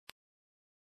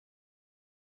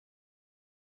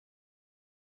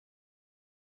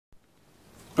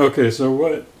Okay, so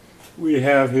what we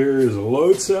have here is a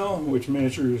load cell, which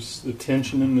measures the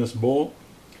tension in this bolt.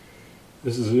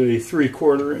 This is a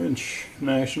 3/4 inch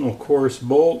national course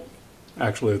bolt.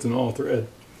 Actually, it's an all thread.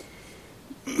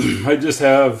 I just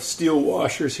have steel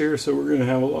washers here, so we're going to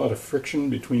have a lot of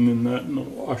friction between the nut and the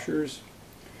washers.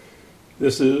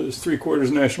 This is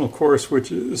 3/4 national course,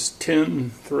 which is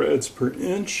 10 threads per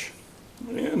inch.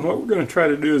 And what we're going to try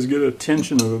to do is get a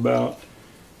tension of about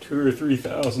 2,000 or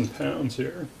 3,000 pounds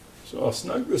here. So I'll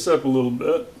snug this up a little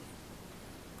bit,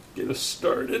 get us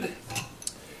started.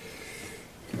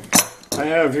 I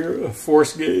have here a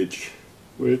force gauge,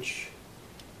 which,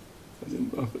 I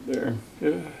didn't bump it there,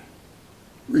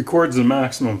 records the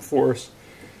maximum force.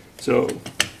 So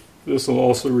this will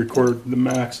also record the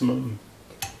maximum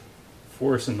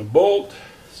force in the bolt.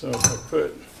 So if I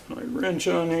put my wrench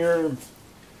on here,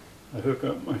 I hook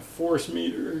up my force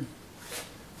meter,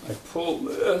 I pull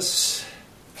this,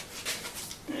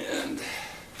 and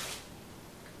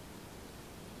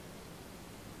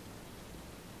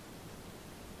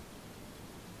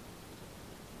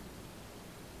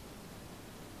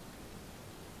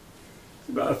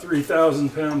about a 3,000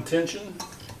 pound tension.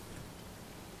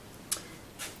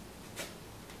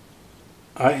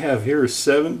 I have here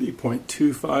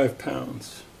 70.25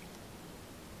 pounds.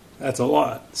 That's a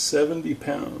lot, 70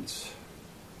 pounds.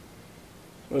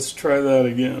 Let's try that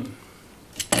again.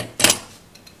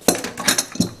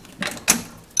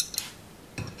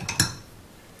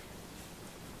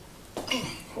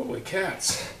 Holy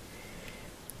cats.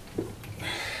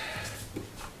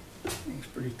 Thing's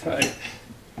pretty tight.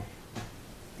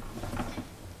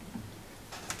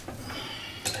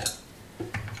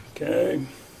 Okay.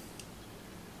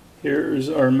 Here's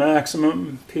our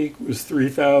maximum. Peak was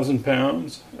 3,000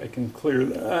 pounds. I can clear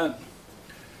that.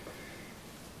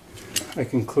 I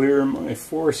can clear my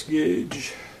force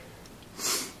gauge.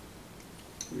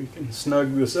 We can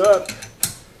snug this up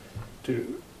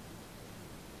to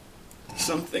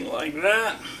something like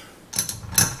that.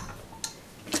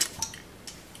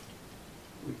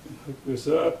 We can hook this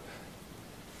up.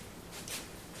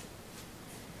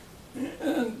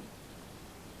 And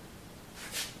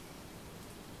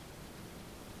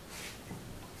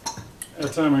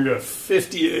that time I got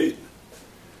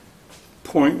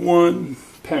 58.1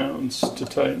 pounds to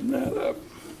tighten that up.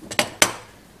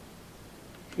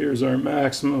 Here's our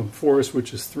maximum force,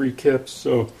 which is 3 kips,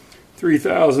 so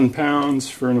 3,000 pounds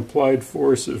for an applied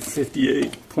force of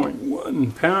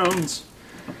 58.1 pounds.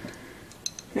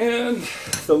 And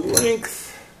the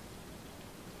length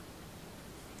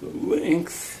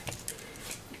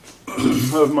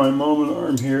of my moment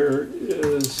arm here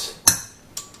is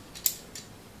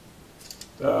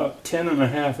about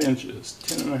 10.5 inches,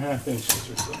 10.5 inches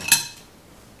or so.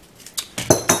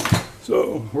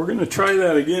 So we're going to try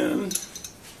that again,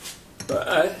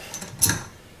 but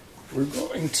we're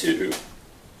going to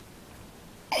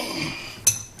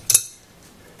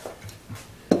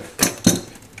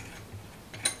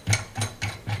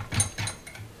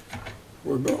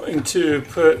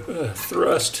put a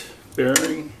thrust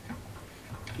bearing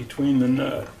between the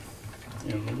nut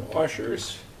and the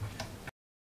washers.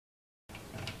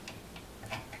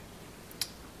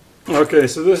 Okay,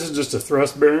 so this is just a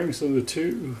thrust bearing, so the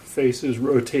two faces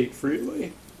rotate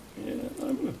freely. And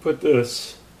I'm going to put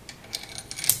this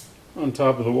on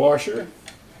top of the washer.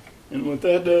 And what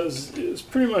that does is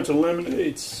pretty much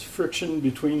eliminates friction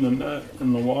between the nut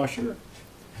and the washer.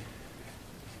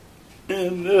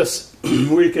 And this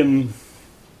we can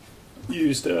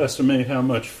use to estimate how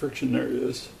much friction there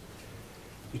is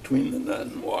between the nut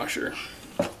and washer.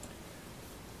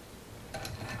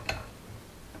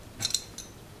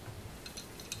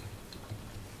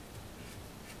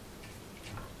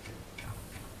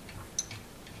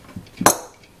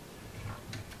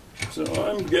 So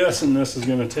I'm guessing this is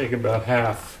going to take about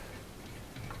half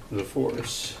the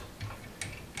force.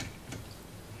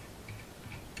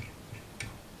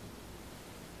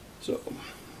 So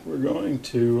we're going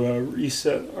to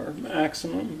reset our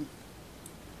maximum.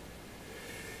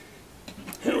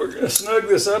 And we're going to snug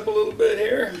this up a little bit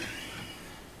here.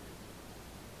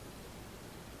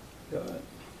 Got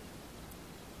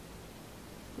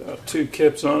about 2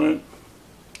 kips on it.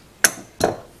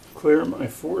 Clear my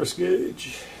force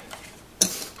gauge.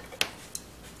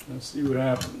 Let's see what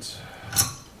happens.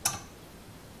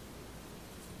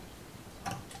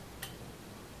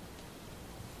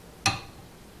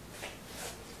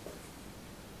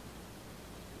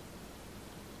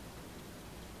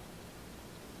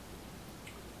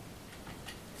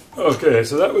 Okay,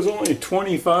 so that was only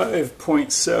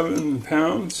 25.7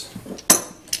 pounds,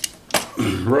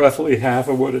 roughly half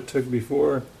of what it took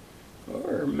before.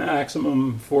 Our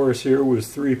maximum force here was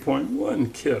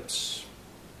 3.1 kips.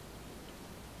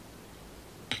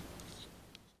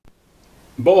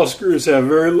 Ball screws have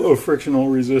very low frictional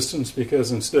resistance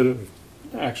because instead of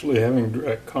actually having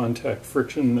direct contact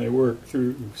friction, they work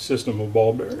through a system of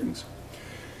ball bearings.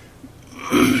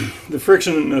 The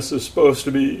friction in this is supposed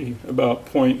to be about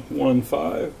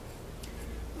 0.15.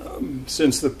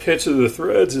 Since the pitch of the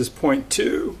threads is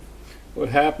 0.2, what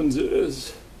happens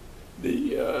is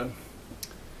the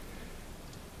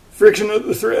friction of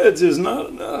the threads is not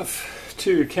enough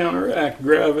to counteract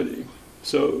gravity.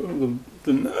 So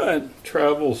the nut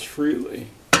travels freely.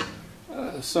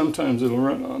 Sometimes it'll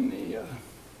run on the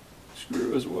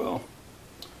screw as well.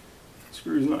 The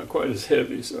screw's not quite as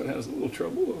heavy, so it has a little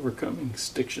trouble overcoming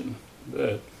stiction.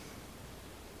 But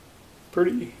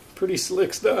pretty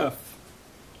slick stuff.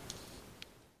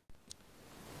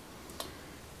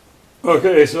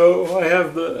 Okay, so I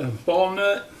have the ball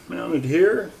nut mounted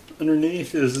here.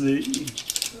 Underneath is the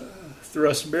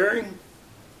thrust bearing.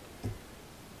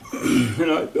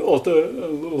 And I built a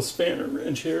little spanner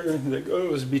wrench here that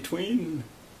goes between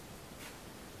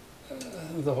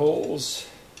the holes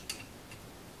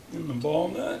in the ball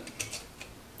nut,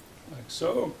 like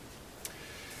so.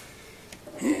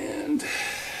 And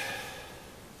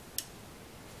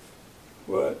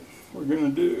what we're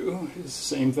going to do is the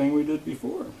same thing we did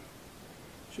before.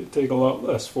 Should take a lot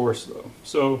less force though.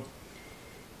 So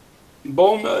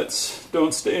ball nuts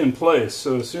don't stay in place,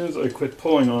 so as soon as I quit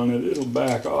pulling on it, it'll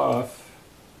back off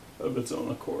of its own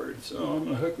accord. So I'm going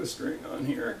to hook the string on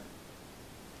here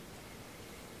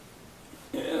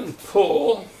and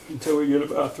pull until we get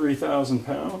about 3,000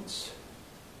 pounds.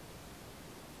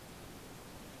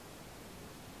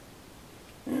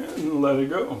 And let it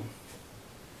go.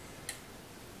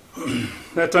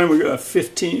 That time we got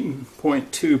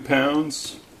 15.2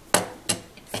 pounds.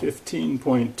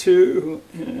 15.2,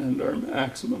 and our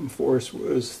maximum force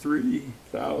was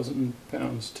 3,000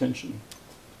 pounds tension.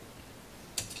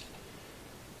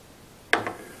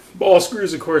 Ball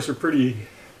screws, of course, are they're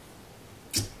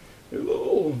a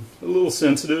little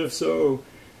sensitive, so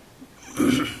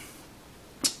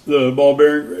the ball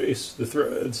bearing race, the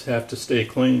threads have to stay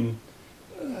clean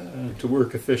to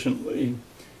work efficiently.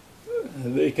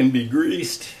 They can be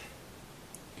greased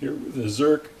here with a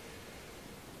Zerk.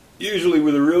 Usually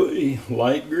with a really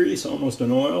light grease, almost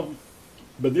an oil.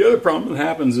 But the other problem that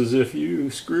happens is if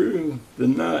you screw the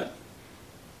nut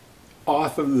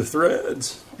off of the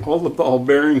threads, all the ball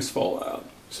bearings fall out.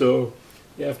 So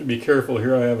you have to be careful.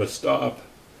 Here I have a stop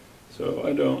so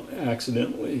I don't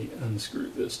accidentally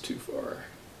unscrew this too far.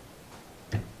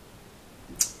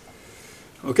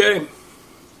 Okay.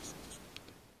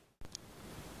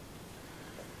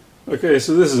 Okay,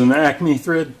 so this is an Acme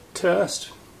Thread test.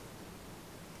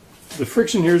 The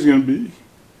friction here is going to be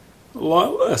a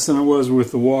lot less than it was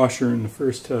with the washer in the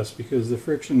first test because the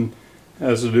friction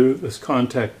has to do with this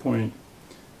contact point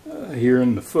here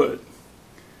in the foot.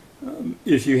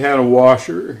 If you had a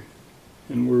washer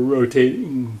and we're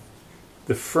rotating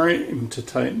the frame to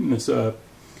tighten this up,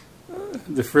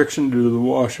 the friction due to the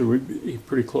washer would be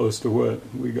pretty close to what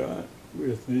we got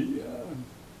with the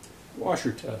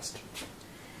washer test.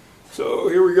 So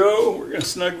here we go. We're going to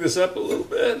snug this up a little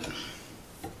bit.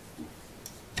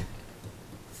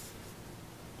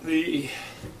 The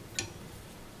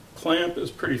clamp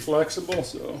is pretty flexible,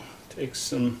 so it takes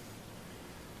some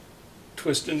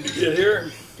twisting to get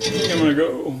here. I think I'm going to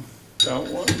go about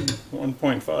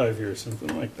 1.5 here,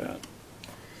 something like that.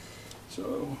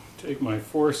 So take my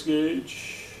force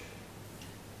gauge.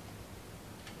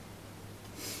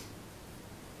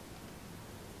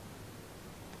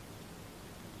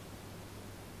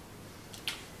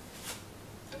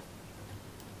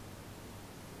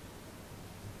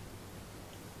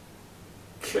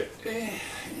 Okay,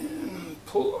 and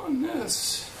pull on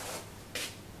this.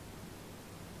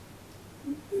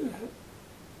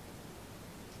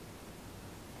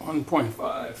 1.5,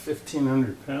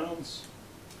 1,500 pounds.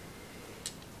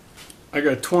 I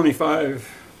got 25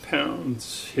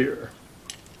 pounds here.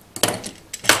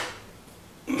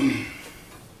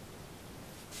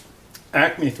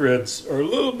 Acme threads are a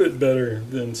little bit better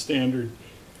than standard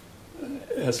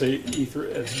SAE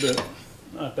threads, but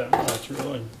not that much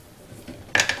really.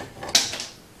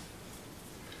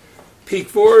 Peak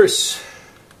force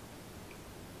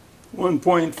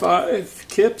 1.5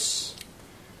 kips.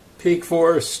 Peak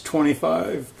force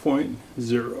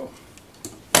 25.0.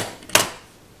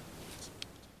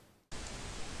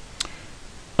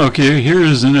 Okay, here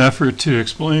is an effort to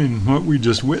explain what we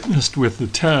just witnessed with the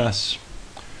test.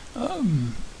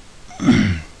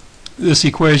 This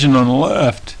equation on the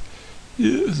left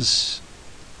is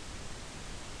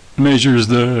measures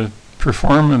the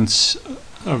performance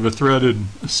of a threaded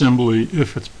assembly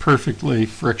if it's perfectly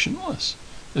frictionless.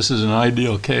 This is an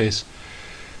ideal case.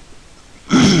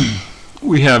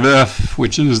 We have F,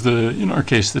 which is in our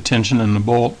case, the tension in the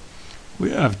bolt.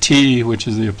 We have T, which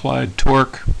is the applied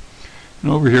torque.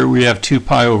 And over here we have 2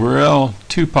 pi over L.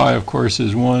 2 pi, of course,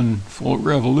 is 1 full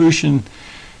revolution,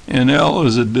 and L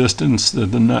is a distance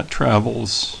that the nut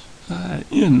travels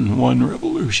in 1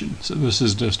 revolution. So this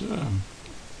is just a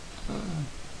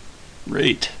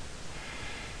rate.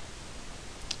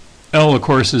 L, of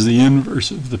course, is the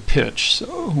inverse of the pitch,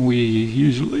 so we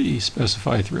usually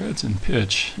specify threads in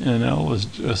pitch, and L is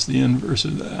just the inverse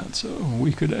of that, so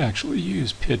we could actually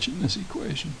use pitch in this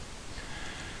equation.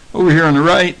 Over here on the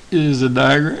right is a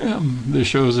diagram that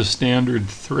shows a standard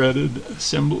threaded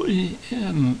assembly,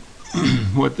 and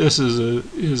what this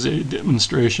is a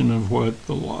demonstration of what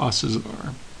the losses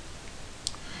are.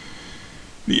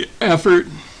 The effort,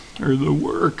 or the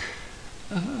work,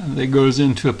 that goes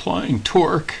into applying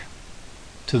torque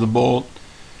to the bolt,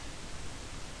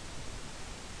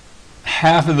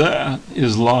 half of that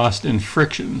is lost in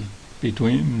friction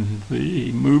between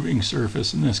the moving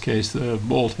surface, in this case the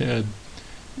bolt head,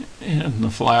 and the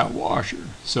flat washer.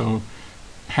 So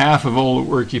half of all the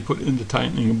work you put into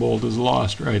tightening a bolt is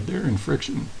lost right there in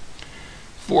friction.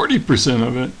 40%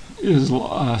 of it is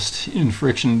lost in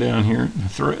friction down here in the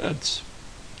threads.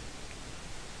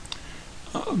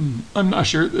 I'm not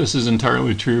sure this is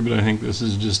entirely true, but I think this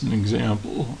is just an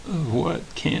example of what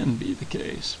can be the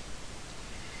case.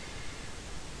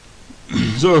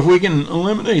 So if we can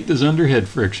eliminate this underhead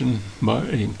friction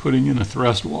by putting in a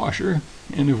thrust washer,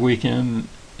 and if we can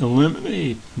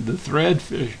eliminate the thread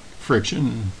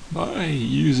friction by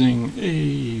using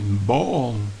a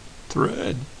ball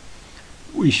thread,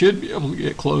 we should be able to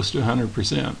get close to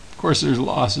 100%. Of course, there's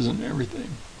losses in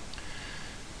everything.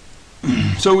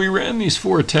 So we ran these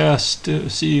 4 tests to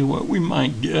see what we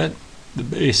might get. The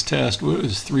base test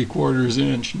was 3/4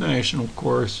 inch national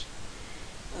course.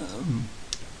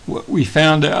 What we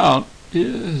found out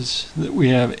is that we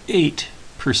have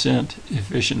 8%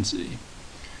 efficiency.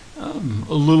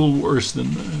 A little worse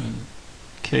than the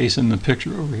case in the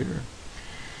picture over here.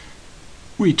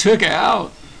 We took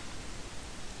out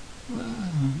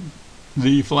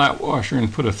the flat washer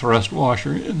and put a thrust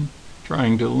washer in,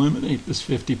 trying to eliminate this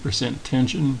 50%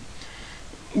 tension.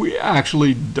 We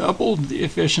actually doubled the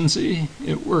efficiency.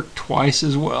 It worked twice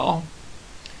as well,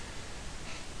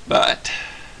 but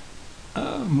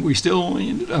we still only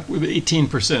ended up with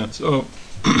 18%. So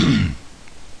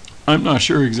I'm not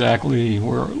sure exactly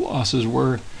where our losses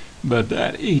were, but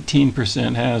that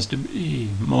 18% has to be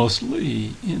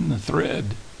mostly in the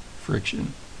thread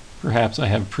friction. Perhaps I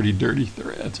have pretty dirty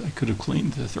threads. I could have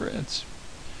cleaned the threads.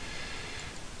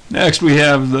 Next we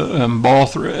have the ball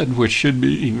thread, which should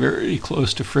be very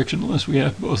close to frictionless. We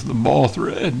have both the ball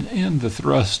thread and the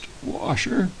thrust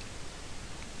washer.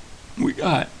 We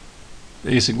got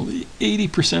basically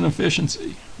 80%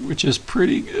 efficiency, which is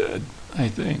pretty good, I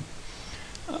think.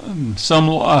 Some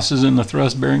losses in the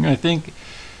thrust bearing. I think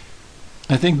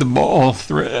the ball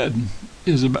thread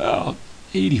is about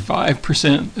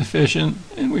 85% efficient,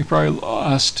 and we probably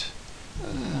lost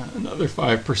another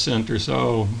 5% or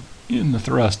so in the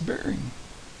thrust bearing.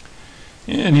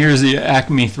 And here's the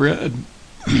Acme thread.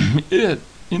 It,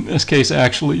 in this case,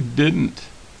 actually didn't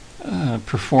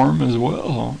perform as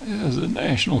well as a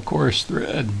national course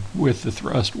thread with the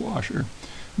thrust washer,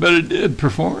 but it did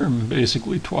perform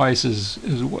basically twice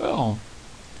as well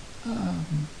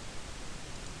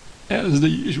as the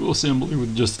usual assembly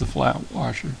with just the flat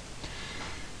washer.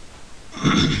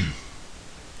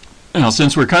 Now,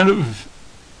 since we're kind of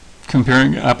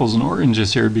comparing apples and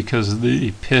oranges here because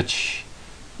the pitch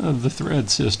of the thread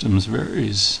systems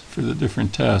varies for the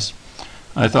different tests,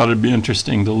 I thought it'd be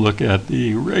interesting to look at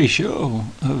the ratio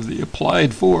of the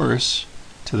applied force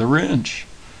to the wrench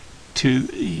to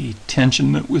the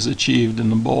tension that was achieved in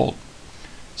the bolt.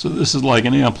 So this is like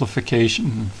an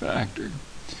amplification factor.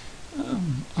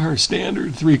 Our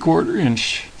standard 3/4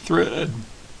 inch thread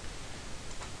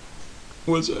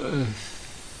was a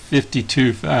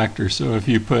 52 factor, so if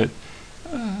you put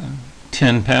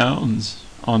 10 pounds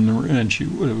on the wrench, you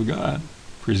would have got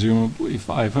presumably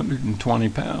 520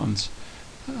 pounds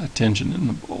tension in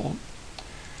the bolt.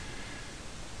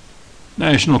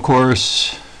 National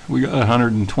course, we got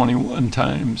 121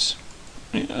 times,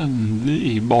 and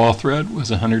the ball thread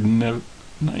was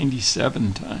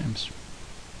 197 times.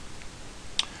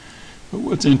 But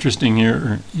what's interesting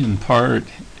here, in part,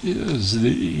 is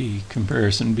the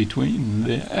comparison between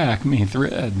the Acme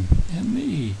thread and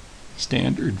the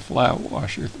standard flat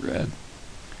washer thread.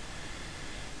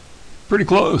 pretty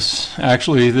close.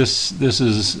 Actually, this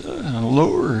is a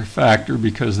lower factor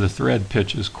because the thread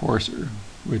pitch is coarser,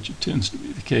 which tends to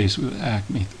be the case with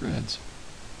Acme threads.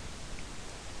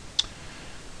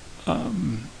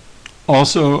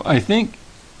 Also, I think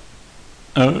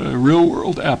a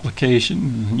real-world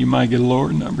application, you might get a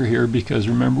lower number here because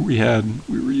remember we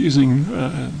were using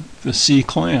the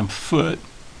C-clamp foot,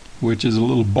 which is a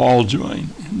little ball joint,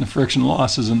 and the friction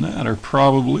losses in that are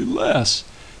probably less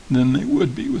than they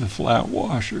would be with a flat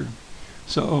washer.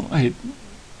 So I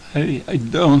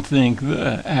don't think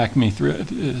the Acme thread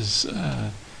is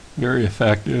very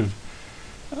effective.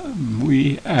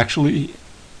 We actually,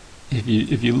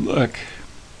 if you look,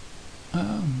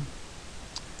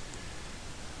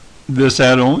 this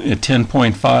had only a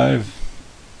 10.5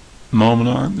 moment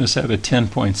arm. This had a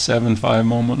 10.75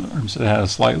 moment arm, so it had a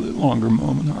slightly longer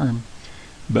moment arm,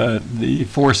 but the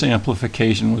force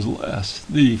amplification was less.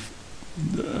 The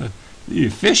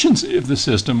efficiency of the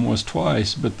system was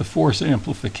twice, but the force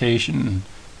amplification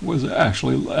was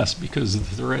actually less because the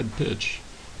thread pitch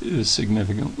is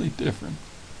significantly different.